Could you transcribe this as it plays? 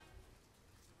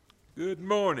Good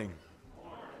morning.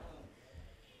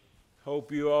 Hope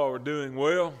you all are doing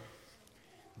well.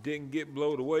 Didn't get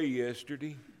blown away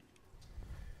yesterday.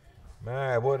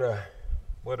 My, what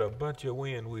a bunch of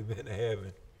wind we've been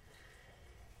having.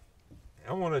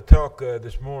 I want to talk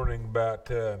this morning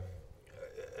about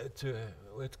it's a,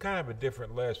 it's kind of a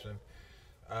different lesson.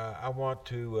 I want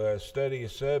to study a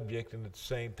subject, and at the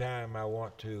same time, I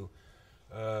want to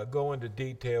go into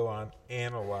detail on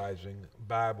analyzing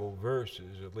Bible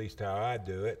verses, at least how I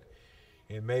do it,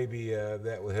 and maybe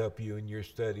that will help you in your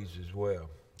studies as well.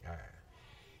 All right.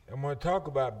 I'm going to talk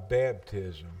about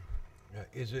baptism.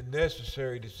 Is it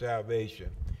necessary to salvation?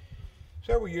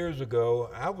 Several years ago,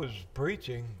 I was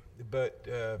preaching, but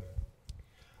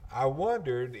I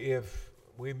wondered if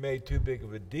we made too big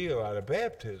of a deal out of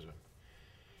baptism,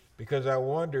 because I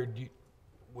wondered,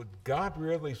 would God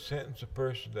really sentence a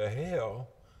person to hell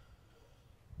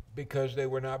because they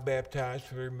were not baptized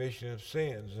for the remission of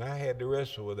sins? And I had to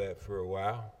wrestle with that for a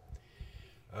while.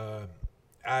 Uh,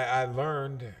 I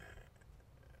learned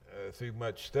through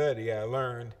much study, I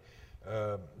learned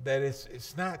that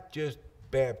it's not just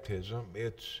baptism,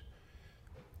 it's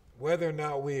whether or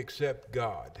not we accept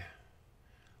God,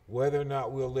 whether or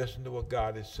not we'll listen to what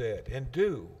God has said and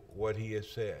do what He has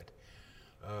said.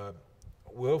 Uh,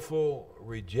 Willful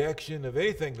rejection of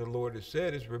anything the Lord has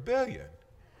said is rebellion.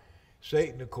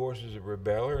 Satan, of course, is a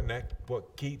rebeller, and that's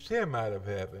what keeps him out of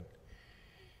heaven.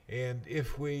 And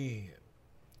if we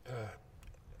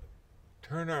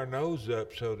turn our nose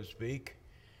up, so to speak,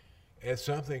 at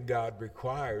something God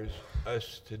requires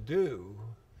us to do,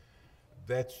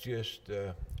 that's just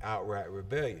outright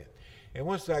rebellion. And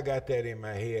once I got that in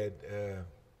my head,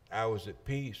 I was at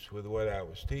peace with what I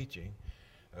was teaching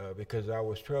because I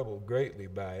was troubled greatly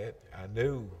by it. I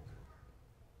knew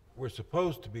we're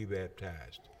supposed to be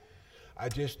baptized. I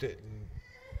just didn't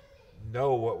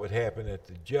know what would happen at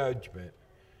the judgment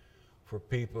for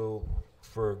people,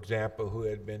 for example, who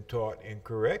had been taught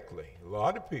incorrectly. A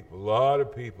lot of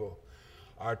people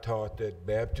are taught that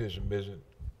baptism isn't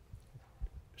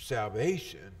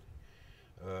salvation.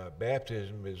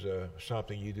 Baptism is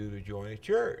something you do to join a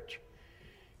church.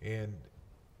 And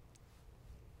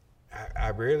I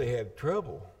really had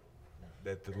trouble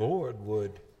that the Lord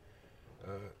would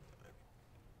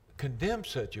condemn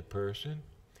such a person.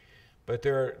 But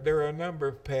there are a number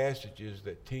of passages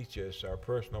that teach us our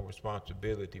personal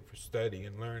responsibility for study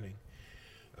and learning.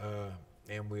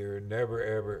 And we're never,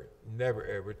 ever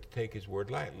to take His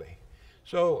word lightly.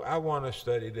 So I want to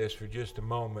study this for just a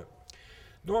moment.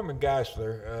 Norman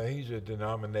Geisler, he's a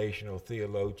denominational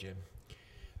theologian.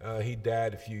 He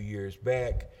died a few years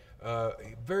back.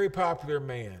 Very popular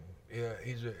man.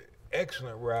 He's an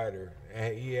excellent writer.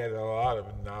 He had a lot of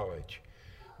knowledge,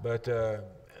 but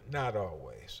not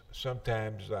always.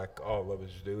 Sometimes, like all of us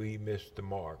do, he missed the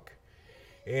mark.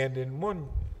 And in one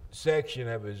section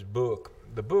of his book,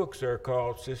 the books are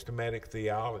called Systematic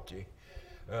Theology.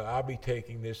 I'll be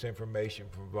taking this information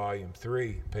from volume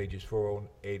 3, pages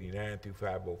 489 through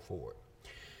 504.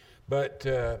 But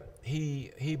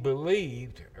he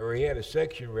believed, or he had a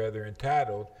section rather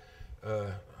entitled,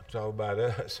 it's all about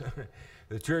us,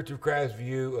 the Church of Christ's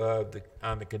view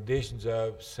on the conditions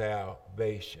of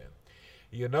salvation.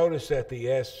 You'll notice that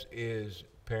the S is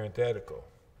parenthetical.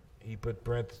 He put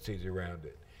parentheses around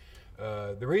it.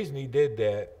 The reason he did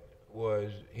that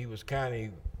was he was kind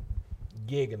of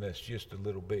gigging us just a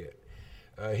little bit.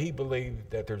 He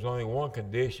believed that there's only one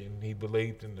condition. He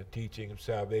believed in the teaching of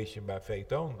salvation by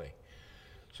faith only.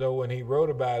 So when he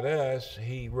wrote about us,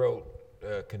 he wrote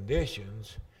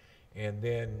conditions, and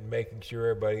then making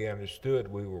sure everybody understood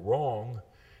we were wrong,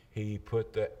 he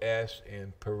put the S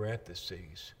in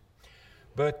parentheses.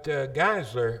 But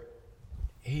Geisler,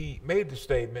 he made the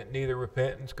statement, neither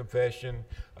repentance, confession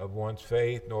of one's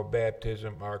faith, nor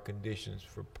baptism are conditions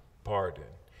for pardon.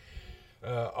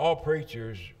 All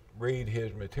preachers read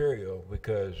his material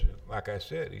because, like I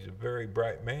said, he's a very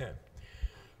bright man.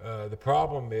 The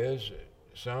problem is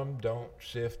some don't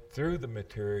sift through the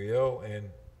material and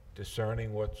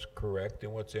discerning what's correct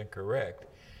and what's incorrect.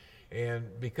 And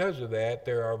because of that,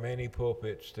 there are many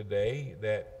pulpits today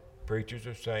that preachers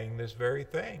are saying this very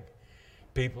thing.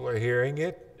 People are hearing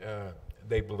it.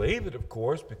 They believe it, of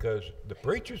course, because the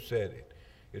preacher said it.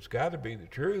 It's got to be the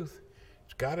truth.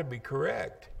 It's got to be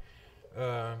correct.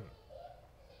 And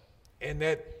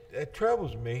that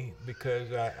troubles me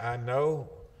because I know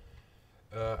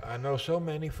so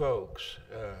many folks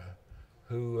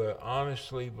who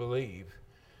honestly believe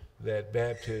that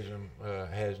baptism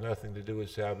has nothing to do with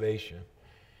salvation.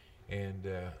 And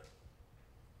of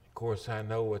course, I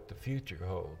know what the future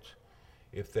holds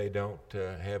if they don't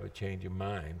have a change of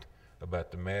mind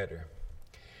about the matter.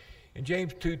 In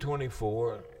James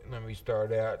 2:24, let me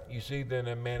start out. You see, then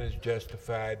a man is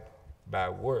justified by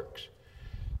works.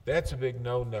 That's a big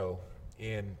no-no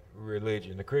in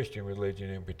religion, the Christian religion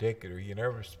in particular. You're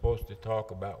never supposed to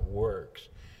talk about works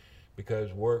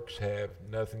because works have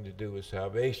nothing to do with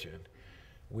salvation.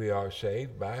 We are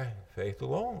saved by faith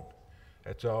alone.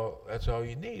 That's all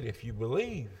you need. If you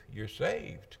believe, you're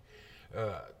saved.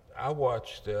 I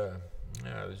watched,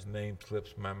 his name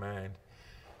slips my mind,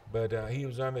 but he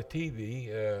was on the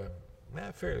TV,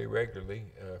 not fairly regularly.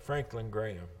 Franklin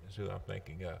Graham is who I'm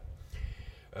thinking of.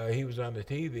 He was on the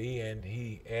TV and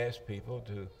he asked people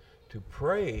to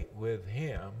pray with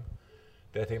him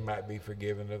that they might be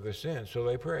forgiven of their sins. So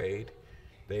they prayed.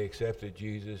 They accepted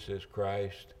Jesus as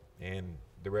Christ and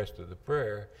the rest of the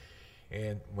prayer.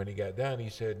 And when he got done, he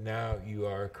said, "Now you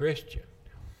are a Christian."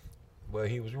 Well,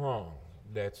 he was wrong.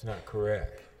 That's not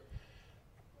correct.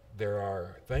 There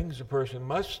are things a person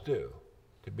must do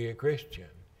to be a Christian,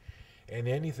 and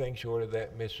anything short of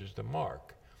that misses the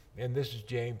mark. And this is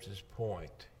James's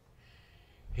point.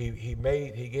 He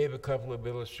gave a couple of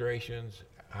illustrations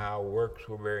how works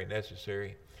were very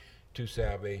necessary to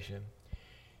salvation.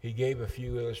 He gave a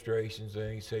few illustrations,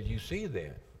 and he said, "You see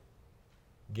then,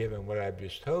 given what I've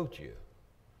just told you,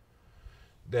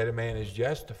 that a man is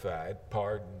justified,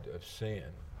 pardoned of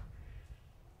sin,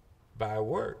 by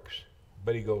works."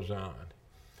 But he goes on,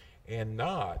 and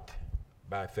not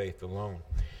by faith alone.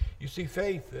 You see,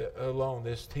 faith alone,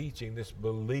 this teaching, this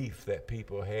belief that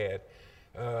people had,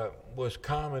 was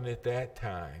common at that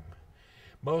time.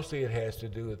 Mostly it has to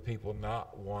do with people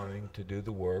not wanting to do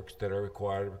the works that are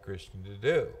required of a Christian to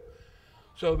do.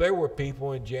 So there were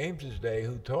people in James's day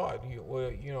who taught,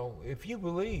 well, if you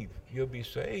believe, you'll be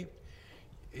saved.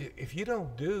 If you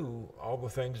don't do all the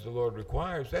things the Lord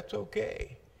requires, that's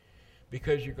okay,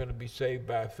 because you're going to be saved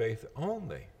by faith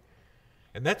only.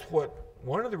 And that's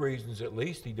one of the reasons, at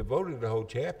least, he devoted a whole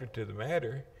chapter to the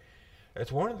matter.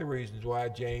 That's one of the reasons why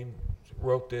James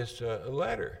wrote this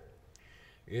letter,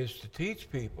 is to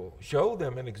teach people, show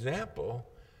them an example,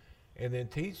 and then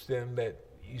teach them that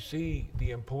you see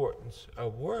the importance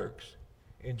of works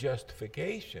in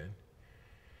justification,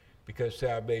 because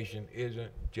salvation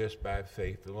isn't just by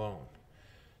faith alone.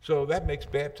 So that makes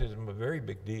baptism a very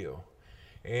big deal.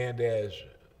 And as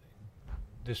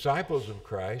disciples of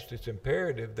Christ, it's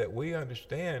imperative that we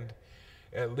understand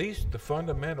at least the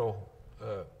fundamental,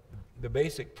 the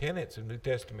basic tenets of New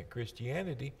Testament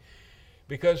Christianity,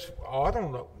 because, I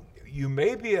don't know, you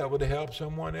may be able to help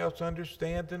someone else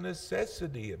understand the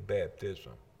necessity of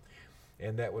baptism.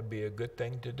 And that would be a good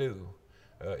thing to do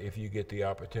if you get the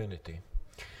opportunity.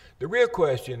 The real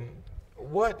question,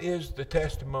 what is the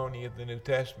testimony of the New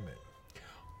Testament?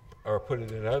 Or put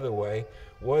it another way,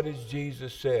 what has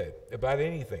Jesus said about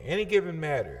anything, any given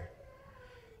matter?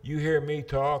 You hear me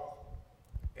talk,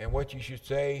 and what you should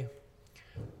say,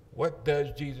 what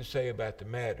does Jesus say about the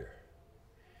matter?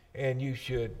 And you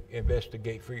should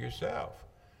investigate for yourself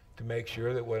to make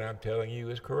sure that what I'm telling you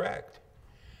is correct.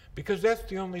 Because that's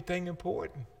the only thing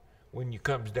important when it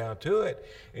comes down to it.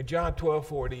 In John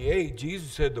 12:48,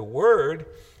 Jesus said, "The word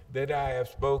that I have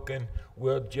spoken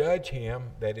will judge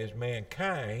him," that is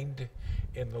mankind,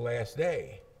 "in the last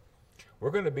day."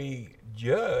 We're going to be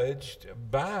judged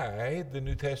by the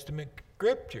New Testament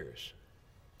scriptures.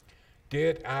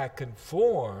 Did I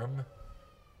conform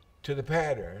to the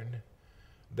pattern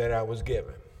that I was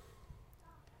given?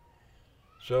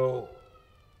 So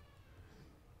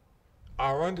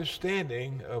our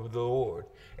understanding of the Lord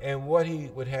and what he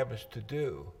would have us to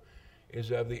do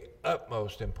is of the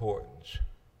utmost importance,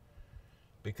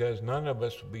 because none of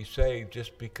us will be saved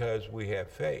just because we have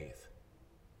faith.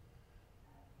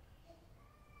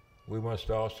 We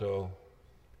must also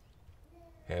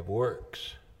have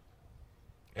works,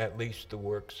 at least the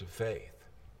works of faith.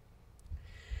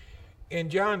 In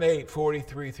John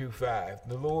 8:43-5,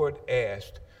 the Lord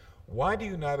asked, "Why do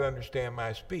you not understand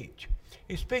my speech?"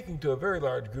 He's speaking to a very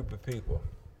large group of people.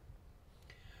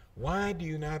 Why do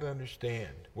you not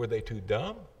understand? Were they too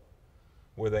dumb?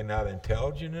 Were they not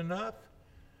intelligent enough?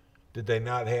 Did they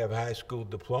not have high school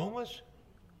diplomas?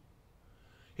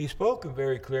 He spoke in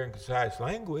very clear and concise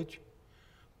language,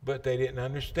 but they didn't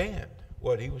understand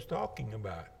what he was talking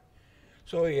about.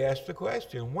 So he asked the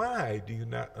question, why do you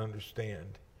not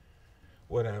understand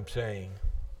what I'm saying?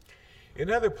 In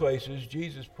other places,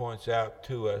 Jesus points out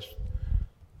to us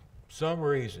some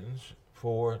reasons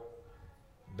for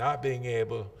not being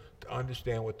able to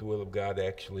understand what the will of God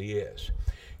actually is.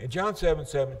 In John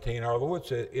 7:17, our Lord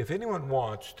said, "If anyone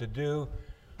wants to do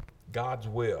God's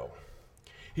will,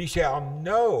 he shall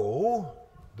know,"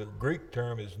 the Greek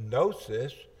term is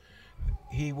gnosis.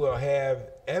 he will have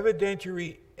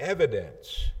evidentiary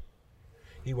evidence.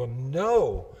 He will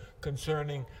know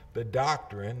concerning the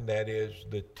doctrine, that is,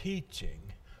 the teaching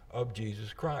of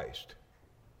Jesus Christ.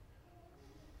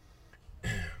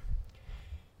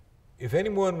 If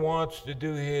anyone wants to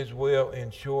do his will,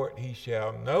 in short, he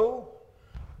shall know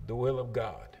the will of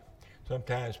God.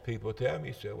 Sometimes people tell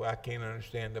me, so well, I can't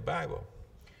understand the Bible.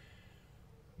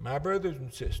 My brothers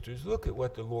and sisters, look at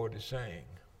what the Lord is saying.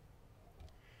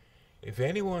 If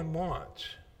anyone wants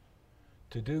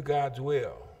to do God's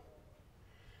will,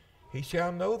 he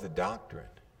shall know the doctrine.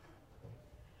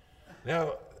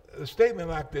 Now, a statement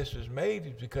like this is made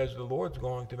is because the Lord's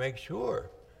going to make sure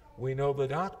we know the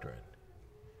doctrine.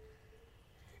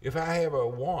 If I have a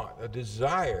want, a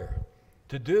desire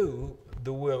to do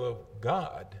the will of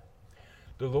God,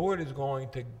 the Lord is going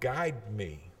to guide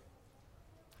me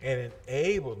and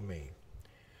enable me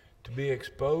to be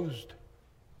exposed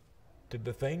to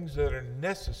the things that are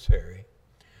necessary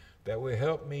that will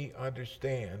help me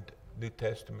understand New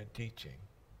Testament teaching.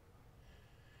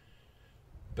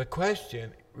 The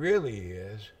question really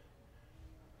is,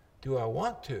 do I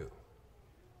want to?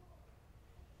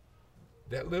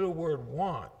 That little word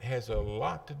want has a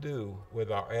lot to do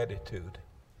with our attitude.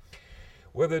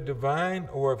 Whether divine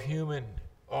or of human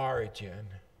origin,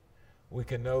 we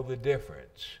can know the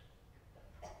difference.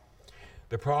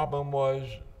 The problem was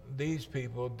these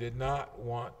people did not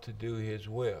want to do his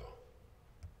will.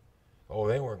 Oh,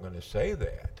 they weren't going to say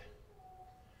that.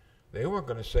 They weren't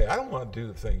going to say, I don't want to do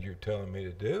the things you're telling me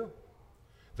to do.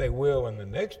 They will in the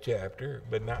next chapter,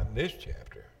 but not in this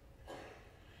chapter.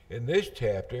 In this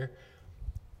chapter,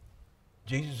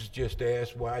 Jesus just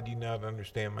asked, why do you not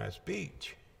understand my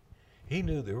speech? He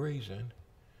knew the reason.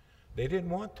 They didn't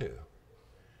want to.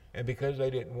 And because they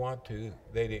didn't want to,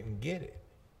 they didn't get it.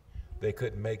 They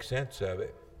couldn't make sense of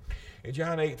it. In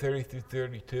John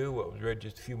 8:30-32, what was read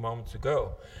just a few moments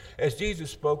ago, as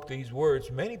Jesus spoke these words,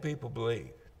 many people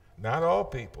believed. Not all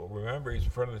people. Remember, he's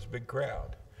in front of this big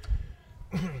crowd.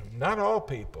 Not all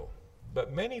people,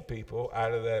 but many people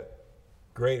out of that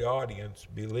great audience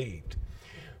believed.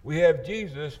 We have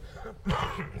Jesus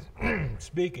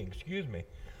speaking,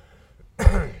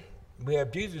 we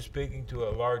have Jesus speaking to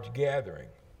a large gathering.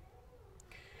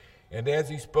 And as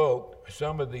he spoke,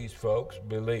 some of these folks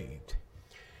believed.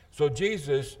 So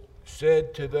Jesus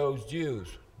said to those Jews,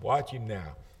 watch him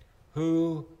now,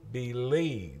 who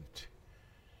believed.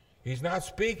 He's not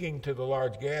speaking to the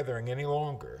large gathering any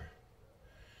longer.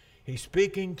 He's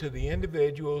speaking to the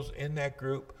individuals in that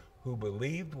group who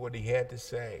believed what he had to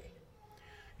say.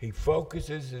 He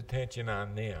focuses his attention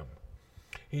on them.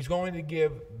 He's going to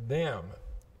give them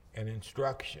an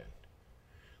instruction.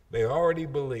 They already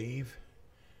believe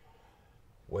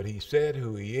what he said,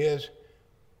 who he is.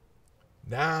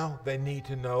 Now they need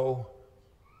to know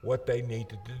what they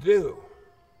needed to do.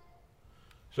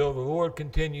 So the Lord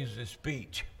continues the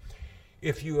speech.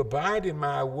 If you abide in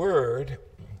my word,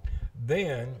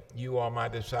 then you are my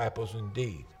disciples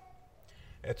indeed.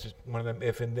 That's one of them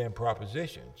if and then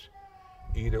propositions,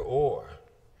 either or.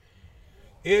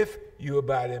 If you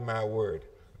abide in my word,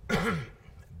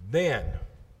 then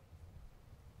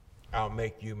I'll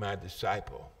make you my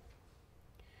disciple.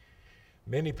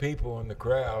 Many people in the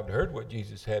crowd heard what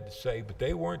Jesus had to say, but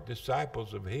they weren't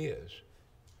disciples of his.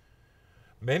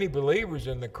 Many believers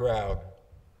in the crowd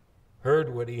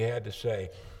heard what he had to say,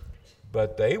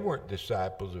 but they weren't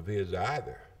disciples of his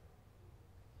either.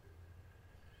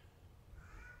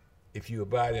 If you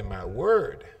abide in my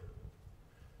word,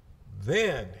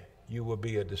 then you will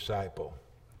be a disciple.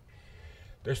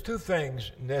 There's two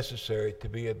things necessary to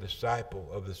be a disciple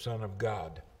of the Son of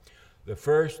God. The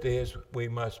first is we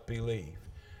must believe,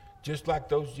 just like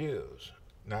those Jews.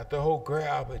 Not the whole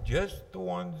crowd, but just the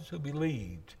ones who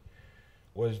believed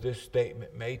was this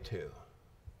statement made to.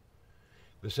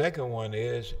 The second one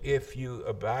is, if you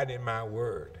abide in my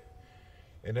word.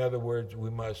 In other words, we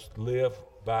must live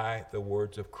by the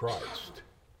words of Christ.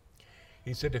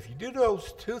 He said, if you do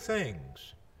those two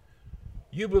things,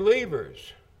 you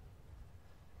believers,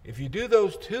 if you do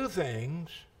those two things,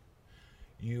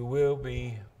 you will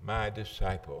be my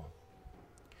disciple.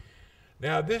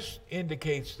 Now, this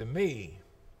indicates to me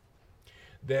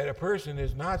that a person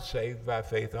is not saved by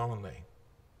faith only.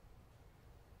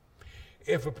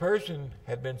 If a person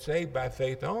had been saved by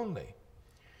faith only,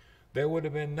 there would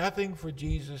have been nothing for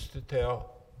Jesus to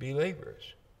tell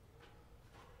believers.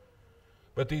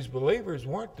 But these believers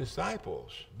weren't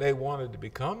disciples. They wanted to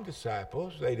become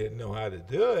disciples. They didn't know how to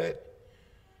do it.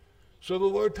 So the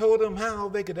Lord told them how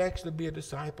they could actually be a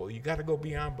disciple. You got to go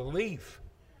beyond belief.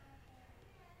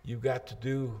 You've got to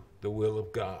do the will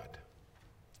of God.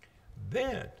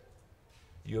 Then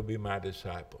you'll be my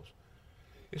disciples.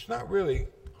 It's not really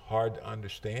hard to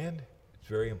understand. It's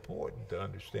very important to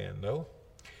understand, though.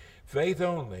 Faith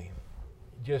only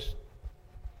just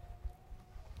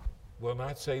will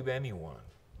not save anyone.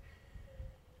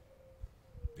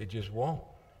 It just won't.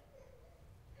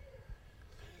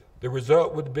 The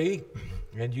result would be,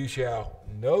 and you shall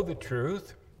know the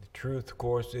truth. The truth, of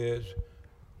course, is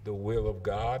the will of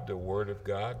God, the word of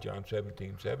God, John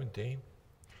 17:17.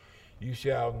 You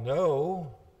shall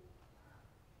know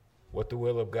what the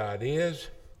will of God is,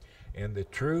 and the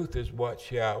truth is what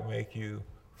shall make you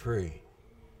free.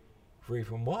 Free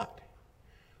from what?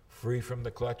 Free from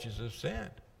the clutches of sin.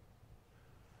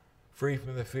 Free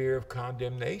from the fear of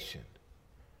condemnation.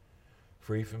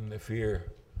 Free from the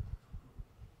fear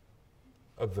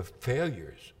of the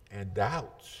failures and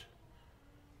doubts,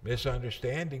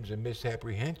 misunderstandings and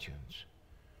misapprehensions.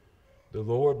 The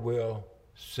Lord will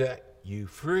set you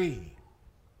free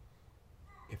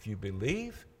if you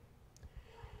believe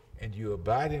and you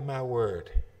abide in my word.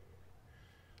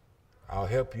 I'll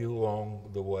help you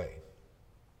along the way.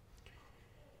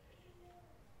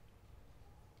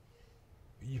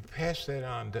 You pass that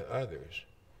on to others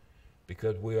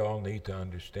because we all need to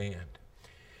understand.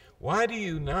 Why do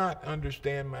you not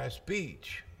understand my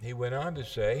speech? He went on to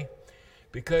say,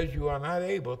 because you are not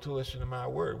able to listen to my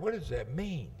word. What does that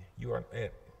mean?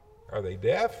 Are they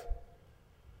deaf?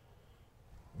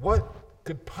 What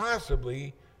could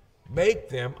possibly make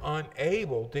them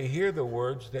unable to hear the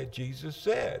words that Jesus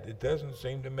said? It doesn't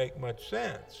seem to make much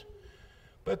sense.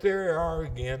 But there are,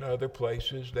 again, other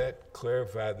places that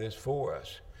clarify this for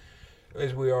us.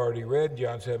 As we already read in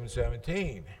John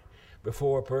 7:17,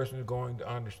 before a person is going to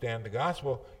understand the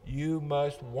gospel, you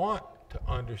must want to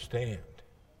understand.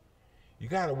 You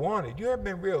got to want it. You ever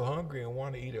been real hungry and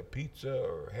want to eat a pizza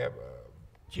or have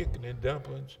a chicken and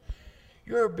dumplings?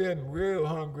 You ever been real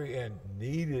hungry and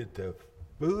needed the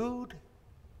food?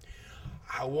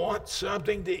 I want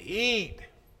something to eat.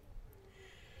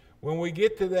 When we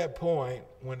get to that point,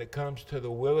 when it comes to the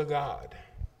will of God,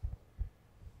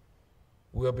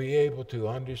 we'll be able to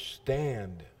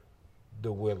understand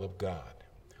the will of God.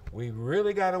 We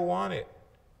really got to want it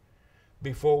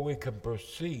before we can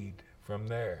proceed from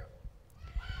there.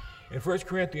 In 1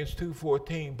 Corinthians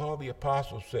 2:14, Paul the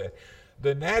Apostle said,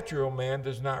 the natural man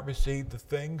does not receive the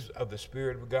things of the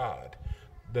Spirit of God.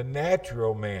 The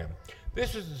natural man.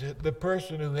 This is the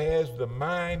person who has the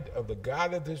mind of the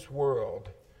God of this world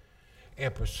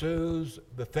and pursues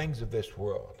the things of this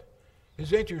world.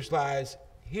 His interest lies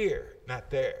here, not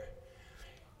there.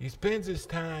 He spends his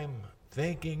time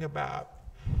thinking about,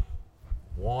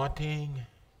 wanting,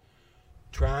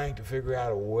 trying to figure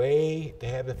out a way to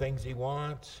have the things he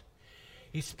wants.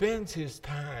 He spends his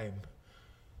time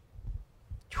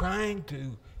trying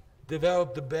to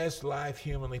develop the best life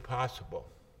humanly possible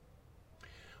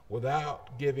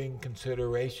without giving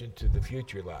consideration to the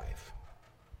future life.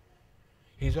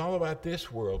 He's all about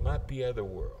this world, not the other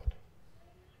world.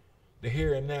 The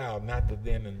here and now, not the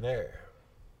then and there.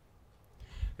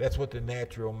 That's what the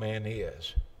natural man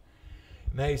is.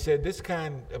 Now he said this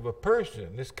kind of a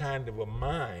person, this kind of a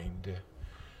mind,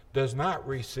 does not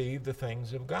receive the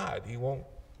things of God. He won't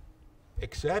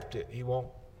accept it. He won't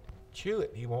chew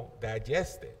it. He won't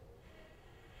digest it.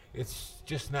 It's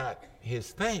just not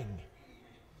his thing.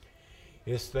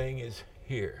 His thing is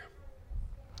here.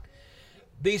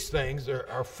 These things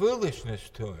are foolishness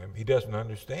to him. He doesn't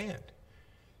understand.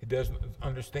 He doesn't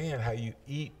understand how you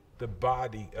eat the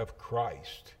body of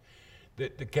Christ. The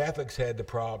Catholics had the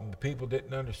problem. The people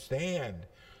didn't understand.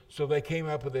 So they came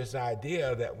up with this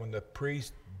idea that when the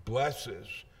priest blesses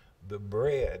the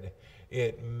bread,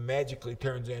 it magically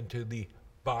turns into the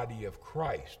body of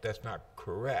Christ. That's not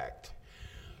correct.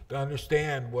 To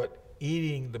understand what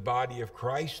eating the body of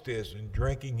Christ is and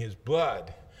drinking his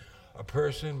blood, a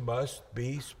person must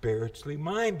be spiritually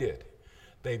minded.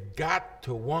 They've got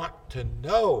to want to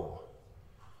know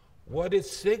what it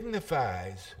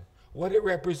signifies, what it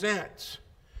represents.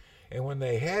 And when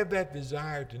they have that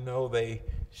desire to know, they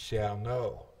shall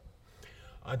know.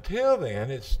 Until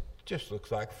then, it just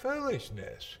looks like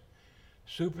foolishness,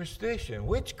 superstition,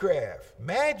 witchcraft,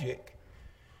 magic,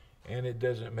 and it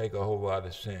doesn't make a whole lot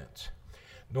of sense.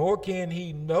 Nor can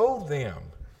he know them,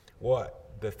 what?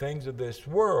 The things of this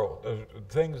world,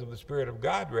 things of the Spirit of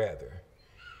God, rather.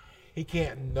 He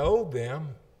can't know them.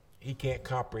 He can't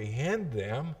comprehend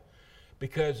them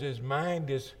because his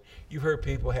mind is, you've heard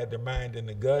people had their mind in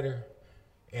the gutter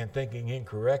and thinking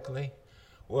incorrectly.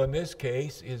 Well, in this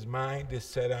case, his mind is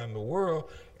set on the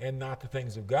world and not the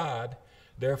things of God.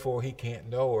 Therefore, he can't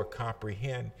know or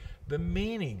comprehend the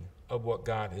meaning of what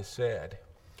God has said.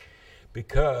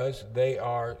 because they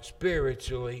are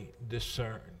spiritually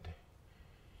discerned.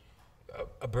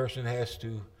 A person has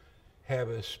to have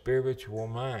a spiritual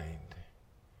mind.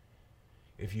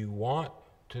 If you want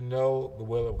to know the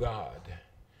will of God,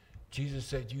 Jesus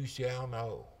said, you shall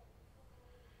know.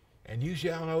 And you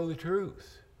shall know the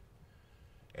truth.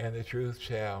 And the truth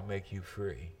shall make you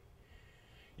free.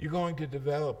 You're going to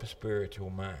develop a spiritual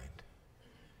mind.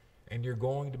 And you're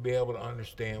going to be able to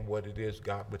understand what it is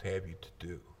God would have you to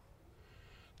do.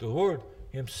 The Lord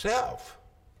himself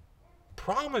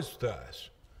promised us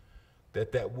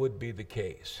that that would be the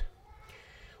case.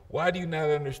 Why do you not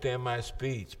understand my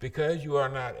speech? Because you are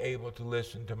not able to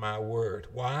listen to my word.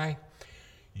 Why?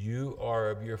 You are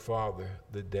of your father,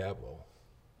 the devil.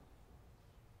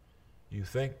 You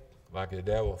think like the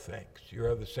devil thinks. You're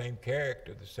of the same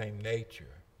character, the same nature.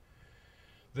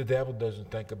 The devil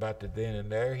doesn't think about the then and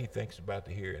there. He thinks about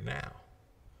the here and now.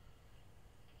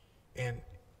 And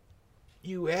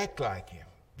you act like him.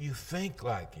 You think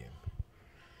like him.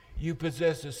 You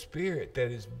possess a spirit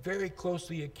that is very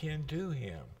closely akin to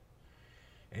him.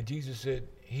 And Jesus said,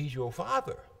 he's your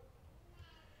father.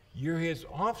 You're his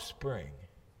offspring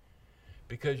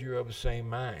because you're of the same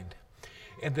mind.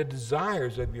 And the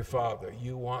desires of your father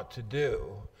you want to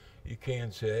do, you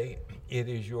can say, it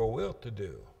is your will to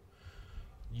do.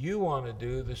 You want to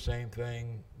do the same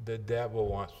thing the devil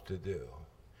wants to do.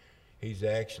 He's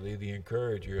actually the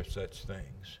encourager of such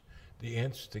things, the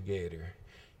instigator.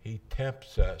 He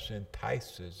tempts us,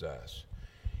 entices us,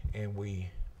 and we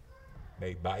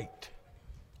may bite.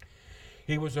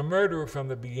 He was a murderer from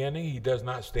the beginning. He does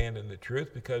not stand in the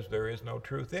truth because there is no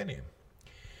truth in him.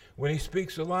 When he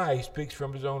speaks a lie, he speaks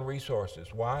from his own resources.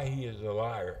 Why? He is a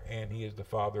liar, and he is the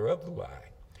father of the lie.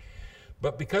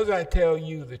 But because I tell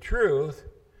you the truth,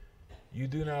 you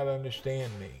do not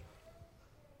understand me.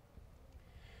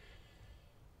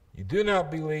 You do not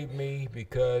believe me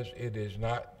because it is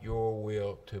not your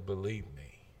will to believe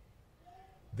me.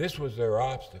 This was their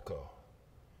obstacle.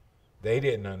 They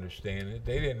didn't understand it.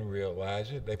 They didn't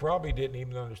realize it. They probably didn't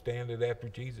even understand it after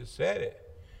Jesus said it.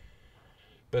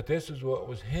 But this is what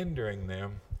was hindering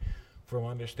them from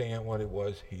understanding what it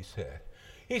was he said.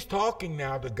 He's talking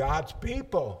now to God's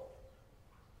people.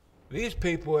 These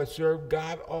people had served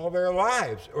God all their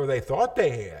lives, or they thought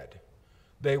they had.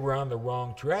 They were on the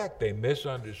wrong track. They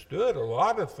misunderstood a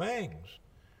lot of things.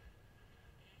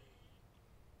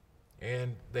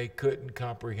 And they couldn't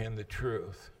comprehend the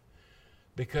truth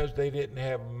because they didn't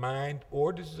have mind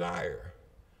or desire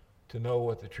to know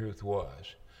what the truth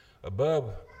was.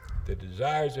 Above the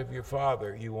desires of your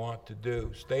father you want to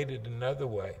do. Stated another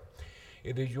way,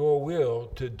 it is your will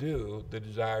to do the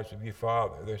desires of your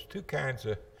father. There's two kinds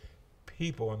of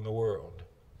people in the world.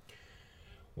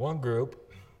 One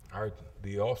group are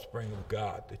the offspring of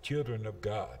God, the children of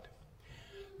God.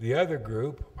 The other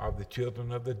group are the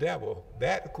children of the devil,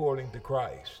 that according to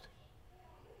Christ.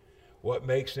 What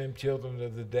makes them children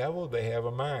of the devil? They have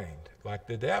a mind like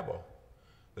the devil.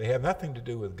 They have nothing to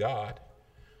do with God.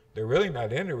 They're really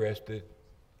not interested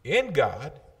in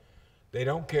God. They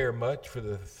don't care much for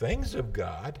the things of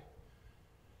God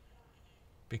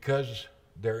because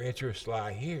their interests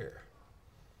lie here.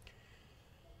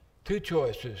 Two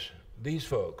choices. These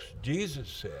folks, Jesus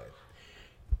said,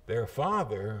 their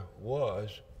father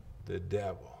was the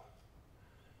devil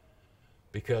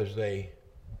because they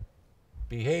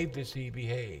behaved as he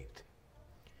behaved.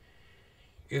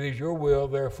 It is your will,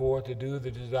 therefore, to do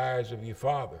the desires of your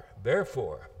father.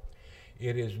 Therefore,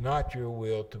 it is not your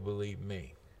will to believe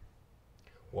me.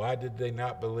 Why did they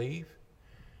not believe?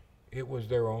 It was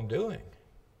their own doing.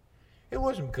 It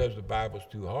wasn't because the Bible's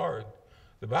too hard.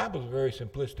 The Bible's a very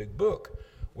simplistic book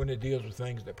when it deals with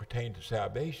things that pertain to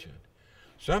salvation.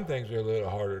 Some things are a little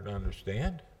harder to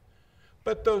understand,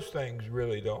 but those things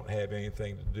really don't have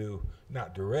anything to do,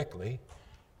 not directly,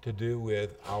 to do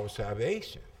with our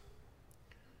salvation.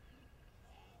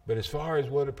 But as far as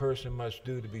what a person must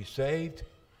do to be saved,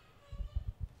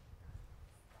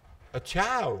 a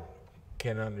child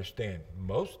can understand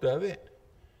most of it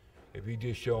if you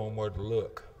just show them where to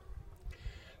look.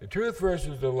 The truth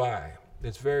versus the lie.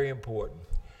 It's very important.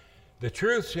 The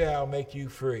truth shall make you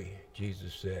free,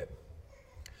 Jesus said.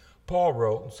 Paul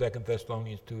wrote in 2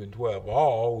 Thessalonians 2:12,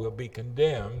 all will be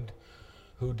condemned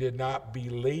who did not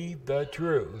believe the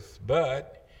truth,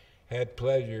 but had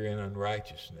pleasure in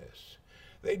unrighteousness.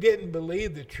 They didn't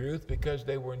believe the truth because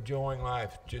they were enjoying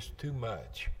life just too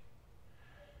much.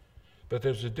 But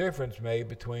there's a difference made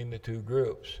between the two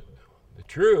groups. The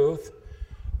truth,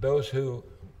 those who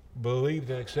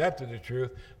believed and accepted the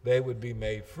truth, they would be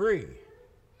made free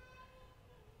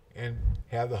and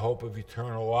have the hope of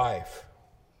eternal life.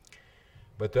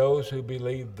 But those who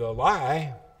believe the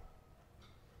lie,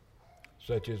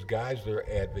 such as Geisler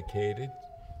advocated,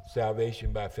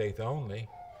 salvation by faith only,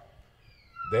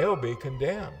 they'll be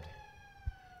condemned.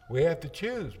 We have to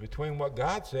choose between what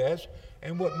God says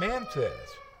and what man says.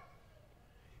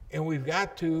 And we've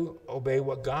got to obey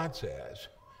what God says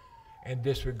and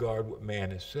disregard what man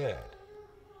has said.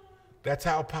 That's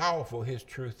how powerful his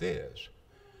truth is.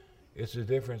 It's the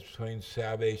difference between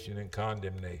salvation and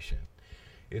condemnation.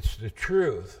 It's the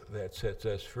truth that sets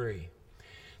us free.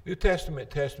 New Testament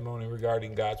testimony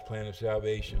regarding God's plan of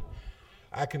salvation.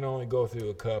 I can only go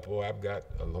through a couple. I've got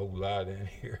a whole lot in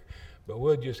here, but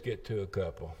we'll just get to a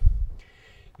couple.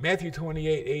 Matthew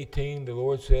 28:18, the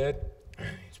Lord said, he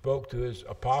spoke to his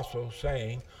apostles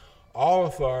saying, all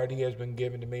authority has been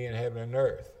given to me in heaven and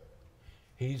earth.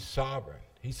 He's sovereign.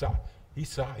 He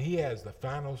has the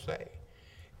final say.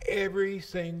 Every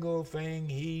single thing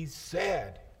he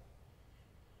said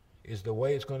is the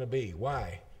way it's going to be.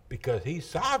 Why? Because he's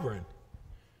sovereign.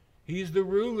 He's the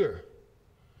ruler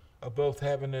of both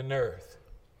heaven and earth.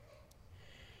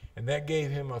 And that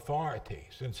gave him authority.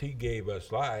 Since he gave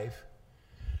us life,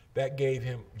 that gave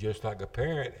him, just like a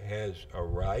parent has a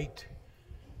right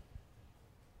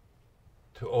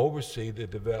to oversee the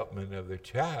development of their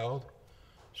child,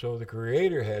 so the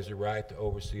Creator has a right to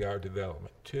oversee our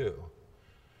development too.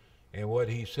 And what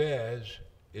he says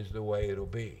is the way it'll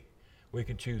be. We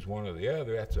can choose one or the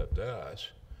other, that's up to us.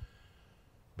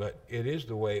 But it is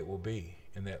the way it will be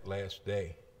in that last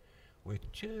day, which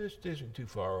just isn't too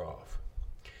far off.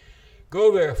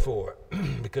 Go therefore,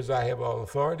 because I have all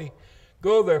authority,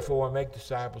 go therefore and make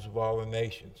disciples of all the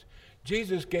nations.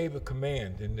 Jesus gave a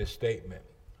command in this statement,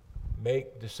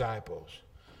 make disciples.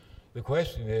 The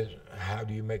question is, how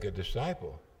do you make a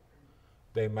disciple?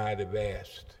 They might have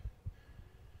asked.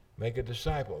 Make a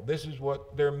disciple. This is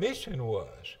what their mission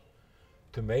was,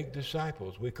 to make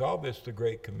disciples. We call this the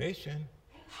Great Commission.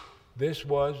 This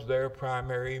was their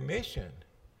primary mission,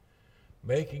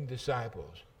 making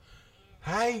disciples.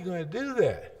 How are you going to do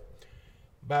that?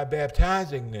 By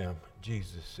baptizing them,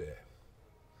 Jesus said.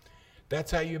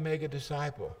 That's how you make a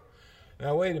disciple.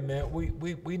 Now, wait a minute.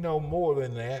 We know more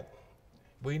than that.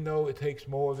 We know it takes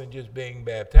more than just being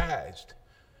baptized.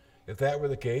 If that were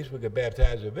the case, we could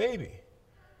baptize a baby.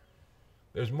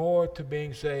 There's more to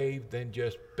being saved than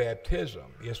just baptism.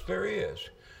 Yes, there is.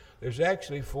 There's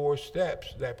actually 4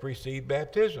 steps that precede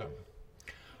baptism.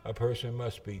 A person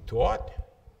must be taught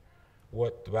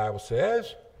what the Bible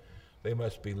says. They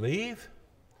must believe.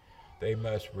 They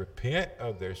must repent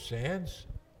of their sins,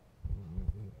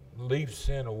 leave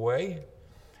sin away.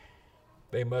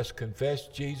 They must confess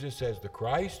Jesus as the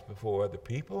Christ before other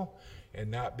people and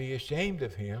not be ashamed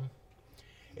of him.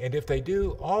 And if they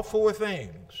do all 4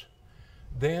 things,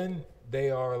 then they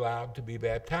are allowed to be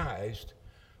baptized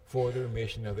for the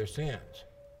remission of their sins.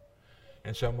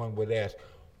 And someone would ask,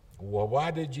 well,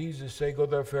 why did Jesus say, go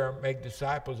therefore and make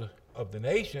disciples of the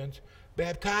nations,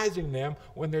 baptizing them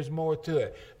when there's more to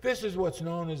it? This is what's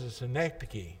known as a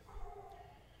synecdoche,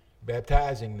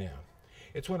 baptizing them.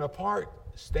 It's when a part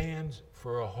stands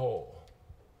for a whole.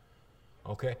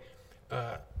 Okay?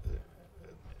 I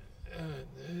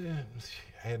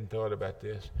hadn't thought about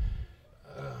this.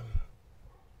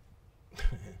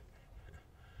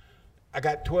 I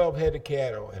got 12 head of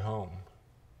cattle at home.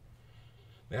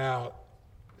 Now,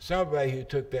 somebody who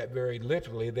took that very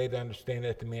literally, they'd understand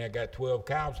that to mean I got 12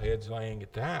 cows' heads laying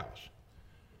at the house.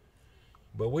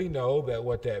 But we know that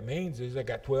what that means is I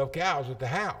got 12 cows at the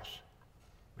house.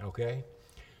 Okay?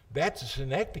 That's a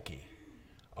synecdoche.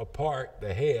 A part,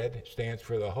 the head, stands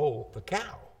for the whole, the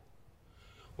cow.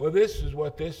 Well, this is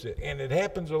what this is. And it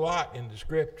happens a lot in the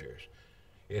scriptures.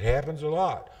 It happens a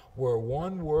lot where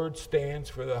one word stands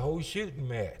for the whole shooting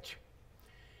match.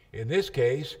 In this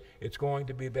case, it's going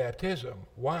to be baptism.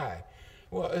 Why?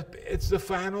 Well, it's the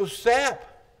final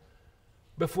step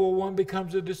before one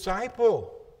becomes a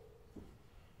disciple.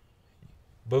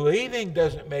 Believing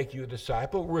doesn't make you a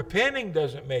disciple. Repenting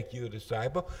doesn't make you a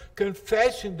disciple.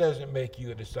 Confession doesn't make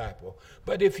you a disciple.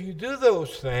 But if you do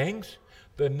those things,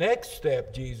 the next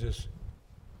step Jesus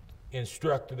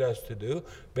instructed us to do,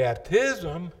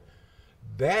 baptism,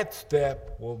 that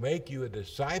step will make you a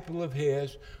disciple of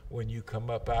his when you come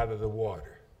up out of the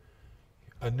water.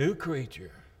 A new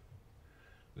creature.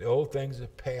 The old things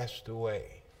have passed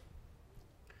away.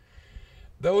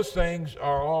 Those things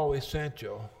are all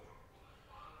essential,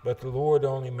 but the Lord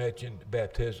only mentioned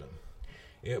baptism.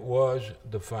 It was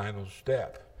the final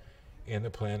step in the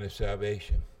plan of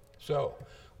salvation. So,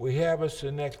 we have a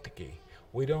synecdoche.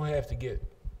 We don't have to get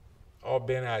all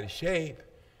bent out of shape.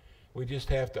 We just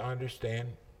have to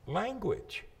understand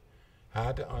language.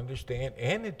 how to understand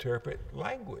and interpret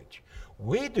language.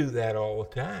 We do that all the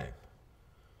time.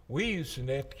 We use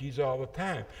synecdoches all the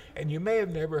time. And you may have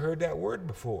never heard that word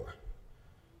before,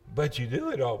 but you do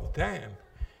it all the time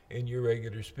in your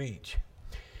regular speech.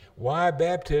 Why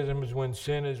baptism is when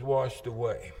sin is washed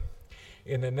away.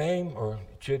 In the name, or it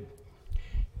should,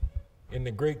 in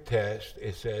the Greek text,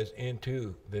 it says,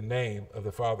 into the name of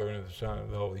the Father and of the Son and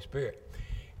of the Holy Spirit.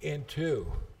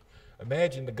 Into.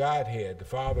 Imagine the Godhead, the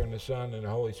Father and the Son and the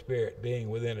Holy Spirit being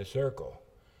within a circle.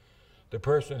 The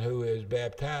person who is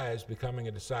baptized, becoming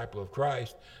a disciple of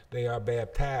Christ, they are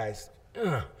baptized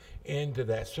into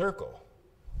that circle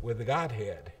with the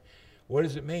Godhead. What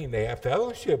does it mean? They have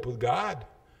fellowship with God.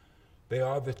 They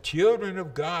are the children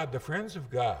of God, the friends of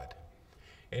God.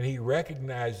 And he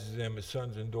recognizes them as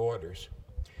sons and daughters.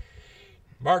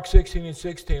 Mark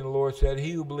 16:16, the Lord said,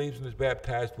 he who believes and is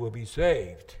baptized will be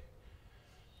saved,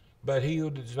 but he who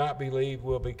does not believe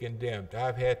will be condemned.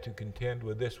 I've had to contend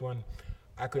with this one.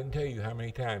 I couldn't tell you how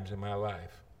many times in my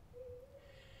life.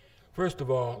 First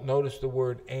of all, notice the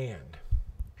word and.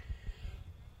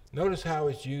 Notice how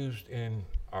it's used in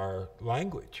our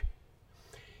language.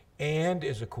 And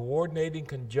is a coordinating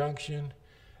conjunction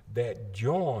that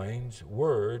joins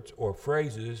words or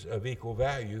phrases of equal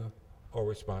value or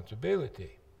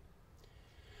responsibility.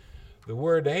 The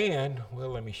word and, well,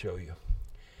 let me show you.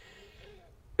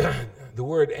 The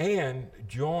word and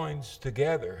joins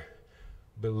together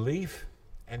belief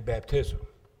and baptism.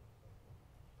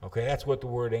 Okay, that's what the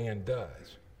word and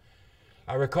does.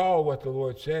 I recall what the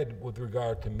Lord said with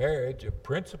regard to marriage, a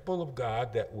principle of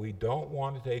God that we don't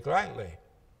want to take lightly.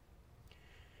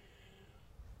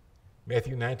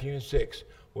 Matthew 19:6,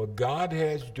 what God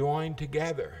has joined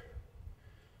together,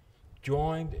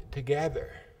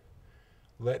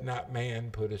 let not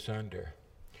man put asunder.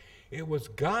 It was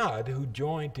God who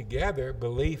joined together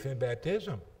belief and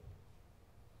baptism.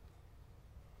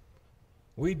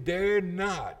 We dare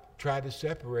not try to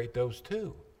separate those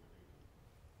two.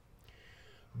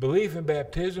 Belief and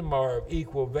baptism are of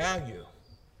equal value,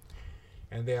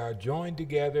 and they are joined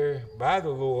together by the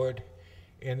Lord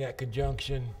in that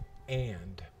conjunction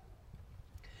and.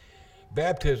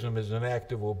 Baptism is an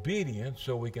act of obedience,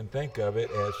 so we can think of it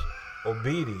as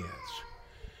obedience.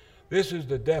 This is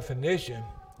the definition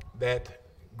that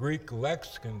Greek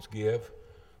lexicons give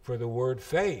for the word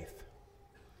faith.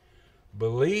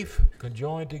 Belief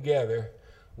conjoined together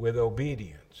with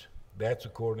obedience. That's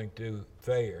according to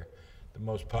Thayer, the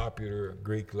most popular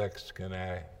Greek lexicon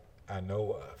I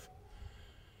know of.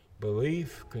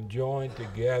 Belief conjoined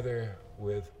together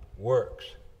with works.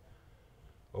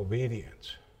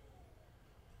 Obedience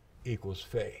equals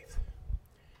faith.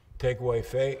 Take away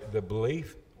faith, the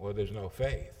belief, well, there's no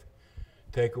faith.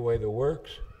 Take away the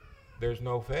works, there's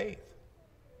no faith.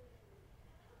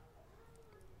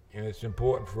 And it's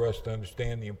important for us to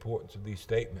understand the importance of these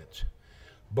statements.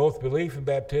 Both belief and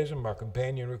baptism are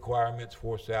companion requirements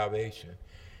for salvation.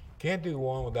 Can't do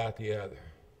one without the other.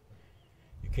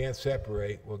 You can't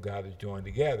separate what God has joined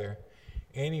together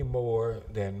any more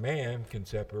than man can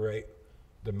separate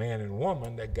the man and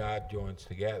woman that God joins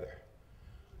together.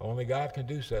 Only God can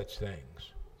do such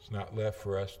things. It's not left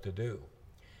for us to do.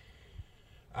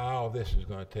 Oh, this is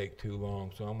going to take too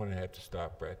long, so I'm going to have to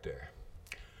stop right there.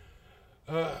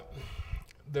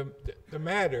 The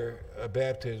matter of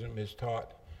baptism is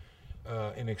taught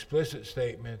in explicit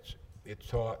statements. It's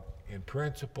taught in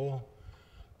principle.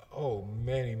 Oh,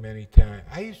 many, many times.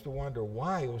 I used to wonder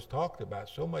why it was talked about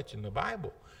so much in the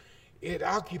Bible. It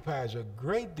occupies a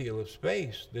great deal of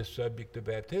space, this subject of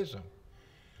baptism.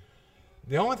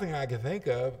 The only thing I can think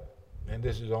of, and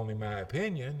this is only my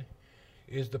opinion,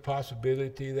 is the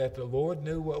possibility that the Lord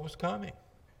knew what was coming.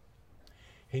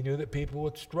 He knew that people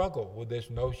would struggle with this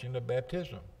notion of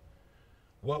baptism.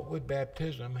 What would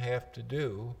baptism have to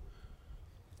do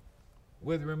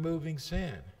with removing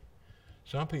sin?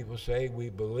 Some people say we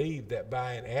believe that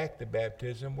by an act of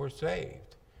baptism we're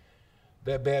saved,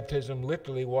 that baptism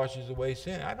literally washes away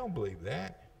sin. I don't believe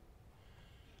that.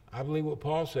 I believe what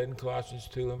Paul said in Colossians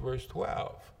 2 and verse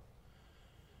 12,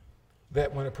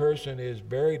 that when a person is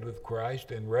buried with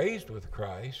Christ and raised with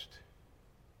Christ,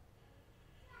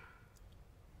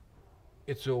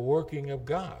 it's a working of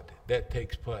God that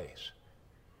takes place.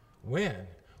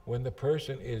 When the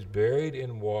person is buried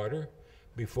in water,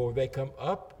 before they come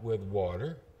up with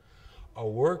water, a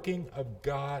working of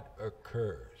God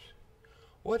occurs.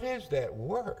 What is that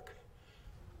work?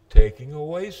 Taking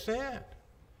away sin.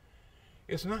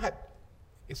 It's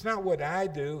not what I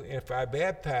do if I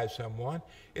baptize someone.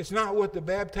 It's not what the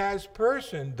baptized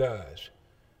person does.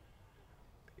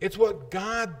 It's what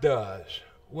God does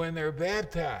when they're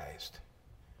baptized.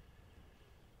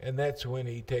 And that's when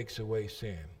he takes away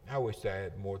sin. I wish I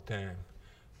had more time,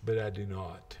 but I do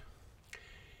not.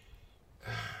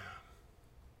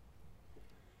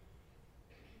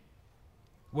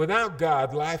 Without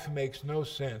God, life makes no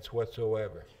sense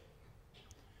whatsoever.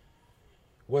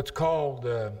 What's called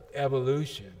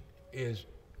evolution is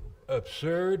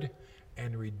absurd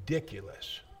and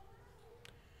ridiculous.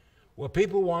 What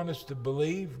people want us to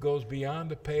believe goes beyond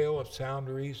the pale of sound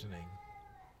reasoning.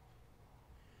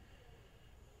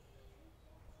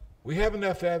 We have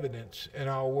enough evidence in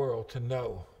our world to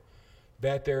know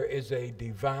that there is a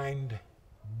divine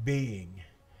being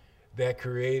that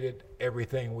created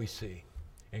everything we see,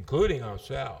 including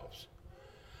ourselves.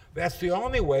 That's the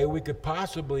only way we could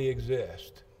possibly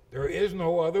exist. There is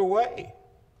no other way.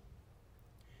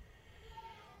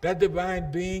 That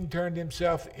divine being turned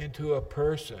himself into a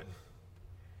person,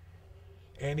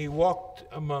 and he walked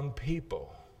among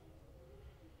people.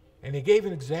 And he gave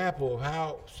an example of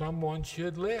how someone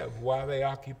should live while they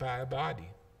occupy a body.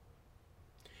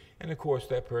 And of course,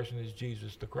 that person is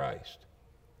Jesus the Christ.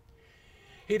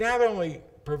 He not only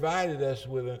provided us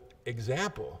with an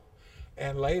example,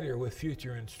 and later with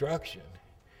future instruction,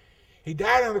 he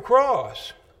died on the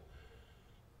cross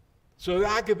so that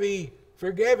I could be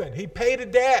forgiven. He paid a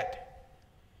debt.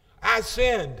 I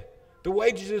sinned. The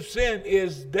wages of sin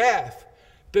is death.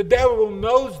 The devil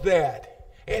knows that.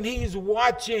 And he's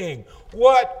watching.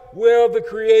 What will the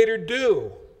Creator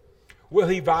do? Will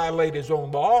he violate his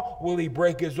own law? Will he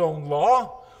break his own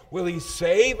law? Will he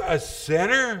save a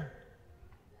sinner?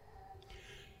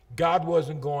 God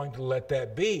wasn't going to let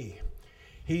that be.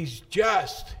 He's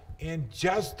just in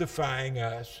justifying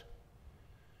us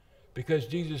because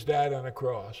Jesus died on a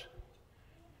cross.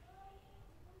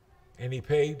 And he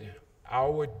paid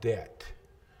our debt,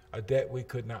 a debt we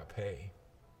could not pay.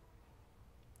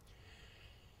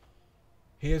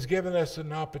 He has given us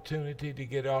an opportunity to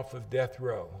get off of death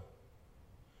row.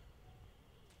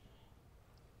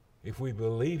 If we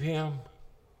believe him,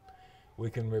 we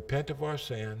can repent of our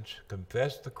sins,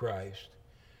 confess to Christ,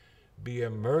 be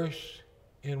immersed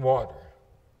in water.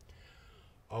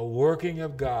 A working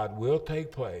of God will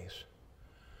take place.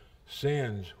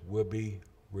 Sins will be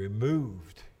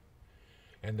removed.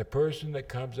 And the person that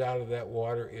comes out of that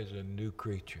water is a new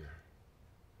creature.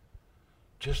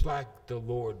 Just like the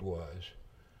Lord was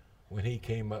when he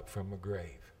came up from a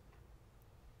grave.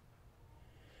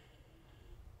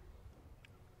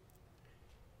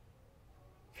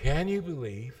 Can you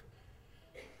believe?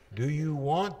 Do you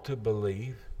want to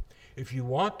believe? If you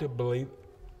want to believe,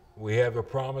 we have a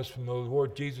promise from the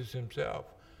Lord Jesus himself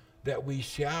that we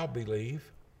shall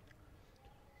believe.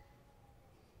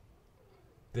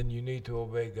 Then you need to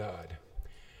obey God.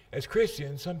 As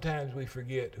Christians, sometimes we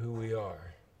forget who we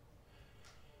are.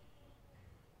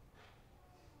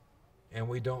 And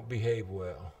we don't behave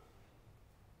well.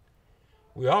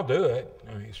 We all do it.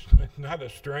 I mean, it's not a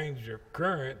strange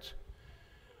occurrence.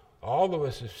 All of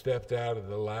us have stepped out of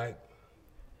the light.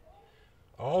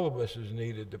 All of us has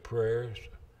needed the prayers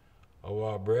of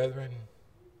our brethren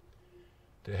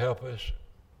to help us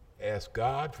ask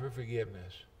God for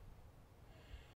forgiveness.